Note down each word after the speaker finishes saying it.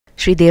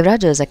Sri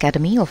Devraj's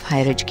Academy of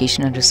Higher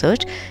Education and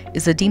Research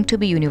is a deemed to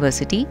be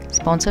university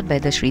sponsored by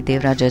the Sri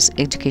Devraj's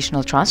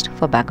Educational Trust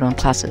for background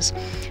classes.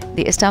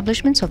 The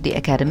establishments of the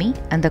academy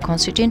and the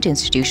constituent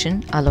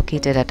institution are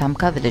located at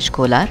Amka village,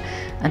 Kolar,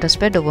 and are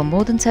spread over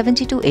more than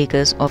 72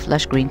 acres of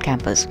lush green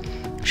campus.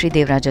 Sri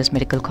Devraj's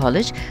Medical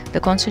College, the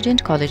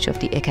constituent college of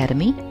the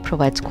academy,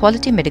 provides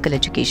quality medical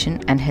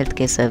education and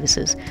healthcare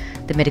services.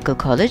 The medical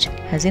college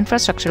has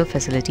infrastructural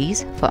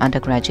facilities for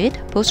undergraduate,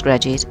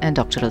 postgraduate and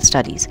doctoral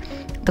studies.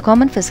 The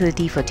common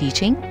facility for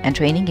teaching and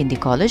training in the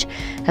college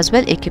has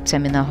well-equipped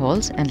seminar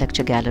halls and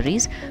lecture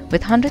galleries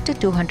with 100 to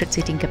 200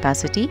 seating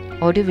capacity,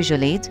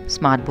 audiovisual aids,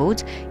 smart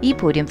boards,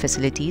 e-podium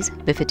facilities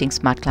befitting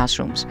smart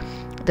classrooms.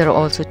 There are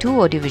also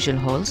 2 audiovisual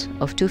halls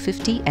of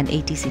 250 and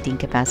 80 seating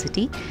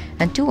capacity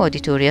and 2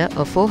 auditoria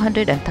of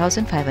 400 and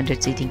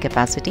 1500 seating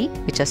capacity,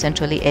 which are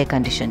centrally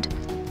air-conditioned.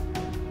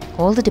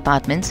 All the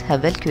departments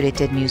have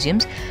well-curated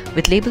museums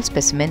with labeled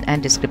specimen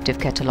and descriptive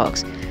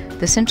catalogues.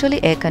 The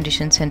centrally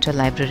air-conditioned central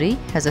library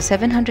has a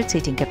 700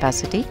 seating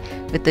capacity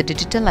with the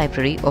digital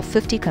library of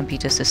 50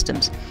 computer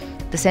systems.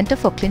 The Center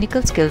for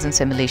Clinical Skills and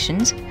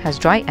Simulations has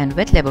dry and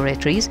wet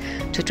laboratories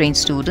to train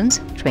students,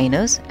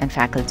 trainers and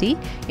faculty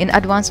in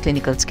advanced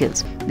clinical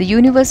skills. The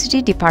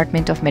University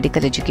Department of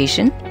Medical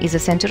Education is a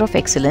center of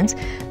excellence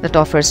that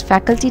offers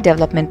faculty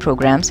development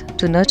programs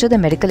to nurture the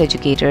medical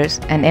educators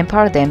and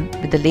empower them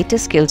with the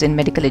latest skills in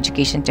medical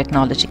education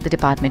technology. The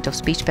Department of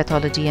Speech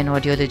Pathology and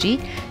Audiology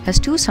has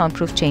 2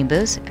 soundproof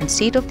chambers and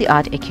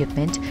state-of-the-art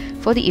equipment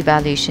for the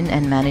evaluation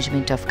and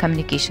management of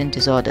communication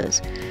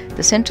disorders.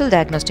 The Central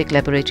Diagnostic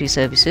Laboratory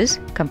Services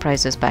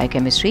comprises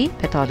biochemistry,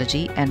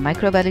 pathology and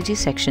microbiology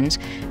sections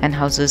and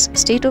houses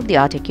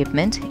state-of-the-art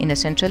equipment in a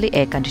centrally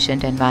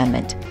air-conditioned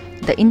environment.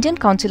 The Indian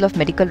Council of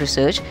Medical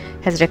Research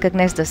has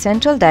recognized the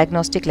Central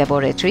Diagnostic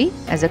Laboratory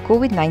as a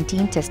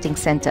COVID-19 testing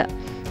center.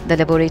 The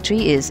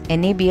laboratory is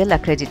NABL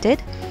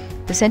accredited.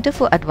 The Center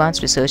for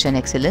Advanced Research and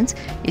Excellence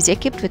is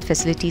equipped with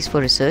facilities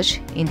for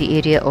research in the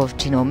area of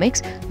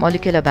genomics,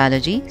 molecular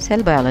biology,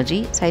 cell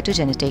biology,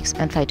 cytogenetics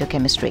and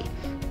phytochemistry.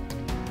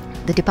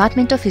 The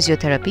Department of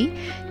Physiotherapy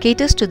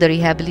caters to the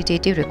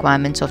rehabilitative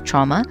requirements of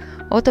trauma,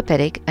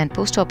 orthopedic and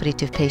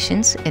post-operative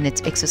patients in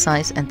its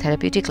exercise and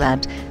therapeutic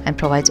labs and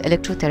provides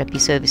electrotherapy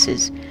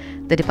services.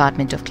 The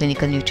Department of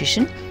Clinical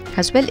Nutrition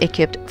has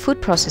well-equipped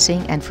food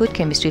processing and food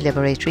chemistry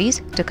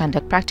laboratories to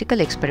conduct practical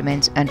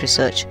experiments and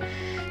research.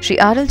 Sri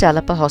R.L.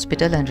 Jalappa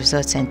Hospital and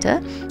Research Center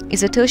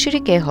is a tertiary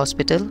care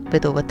hospital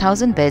with over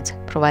 1,000 beds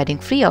providing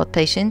free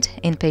outpatient,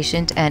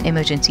 inpatient and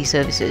emergency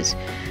services.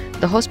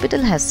 The hospital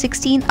has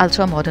 16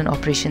 ultra-modern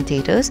operation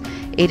theatres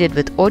aided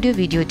with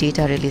audio-video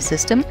data relay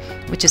system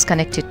which is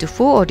connected to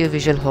 4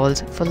 audiovisual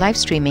halls for live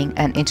streaming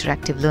and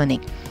interactive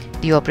learning.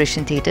 The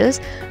operation theatres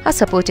are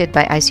supported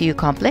by ICU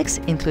complex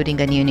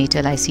including a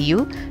neonatal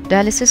ICU,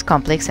 dialysis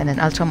complex and an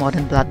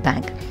ultra-modern blood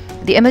bank.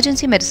 The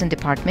Emergency Medicine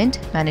Department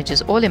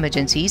manages all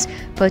emergencies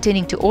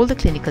pertaining to all the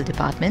clinical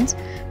departments.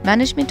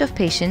 Management of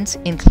patients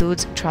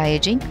includes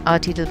triaging,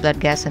 arterial blood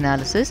gas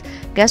analysis,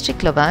 gastric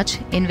lavage,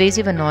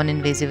 invasive and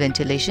non-invasive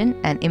ventilation,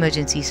 and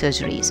emergency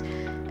surgeries.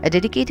 A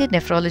dedicated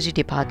nephrology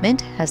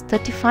department has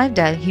 35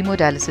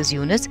 hemodialysis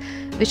units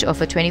which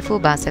offer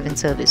 24/7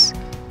 service.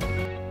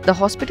 The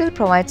hospital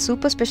provides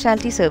super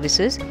specialty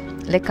services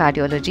like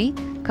cardiology,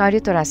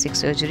 cardiothoracic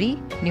surgery,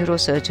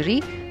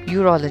 neurosurgery,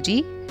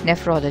 urology,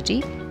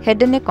 nephrology,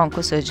 head and neck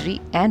oncosurgery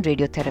and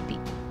radiotherapy.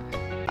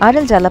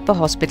 R.L. Jalappa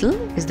Hospital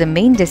is the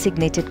main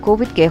designated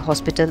COVID care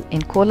hospital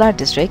in Kolar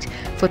district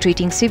for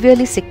treating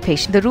severely sick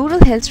patients. The Rural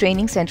Health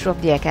Training Center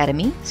of the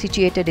Academy,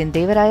 situated in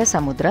Devaraya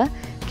Samudra,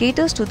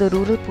 caters to the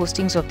rural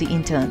postings of the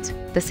interns.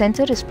 The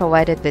center is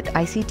provided with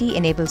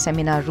ICT-enabled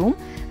seminar room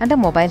and a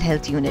mobile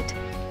health unit.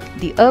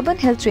 The Urban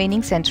Health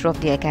Training Center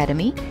of the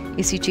Academy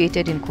is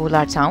situated in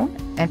Kolar town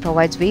and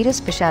provides various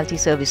specialty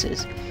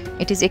services.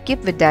 It is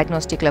equipped with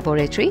diagnostic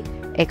laboratory,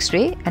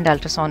 X-ray and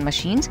ultrasound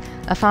machines,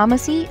 a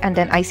pharmacy and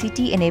an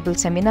ICT-enabled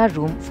seminar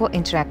room for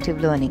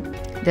interactive learning.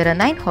 There are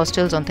 9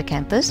 hostels on the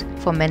campus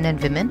for men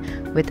and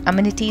women with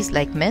amenities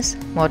like mess,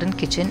 modern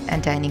kitchen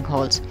and dining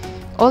halls.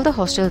 All the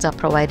hostels are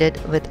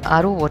provided with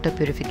RO water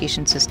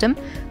purification system,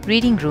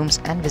 reading rooms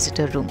and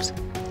visitor rooms.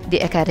 The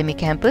Academy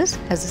campus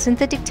has a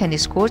synthetic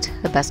tennis court,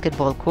 a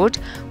basketball court,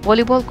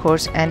 volleyball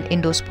courts and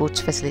indoor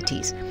sports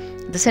facilities.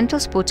 The Central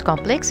Sports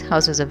Complex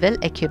houses a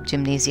well-equipped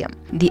gymnasium.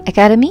 The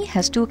Academy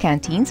has 2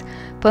 canteens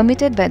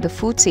permitted by the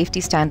Food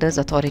Safety Standards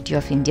Authority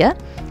of India,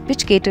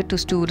 which cater to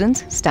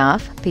students,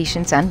 staff,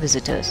 patients and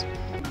visitors.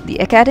 The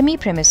Academy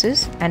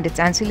premises and its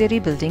ancillary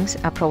buildings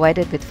are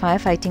provided with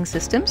firefighting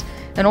systems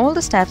and all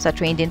the staffs are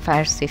trained in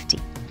fire safety.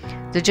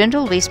 The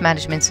general waste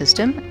management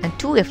system and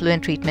 2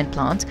 effluent treatment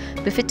plants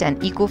befit an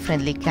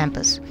eco-friendly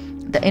campus.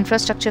 The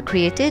infrastructure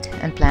created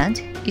and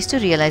planned is to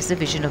realize the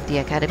vision of the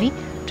Academy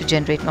to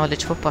generate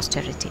knowledge for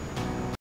posterity.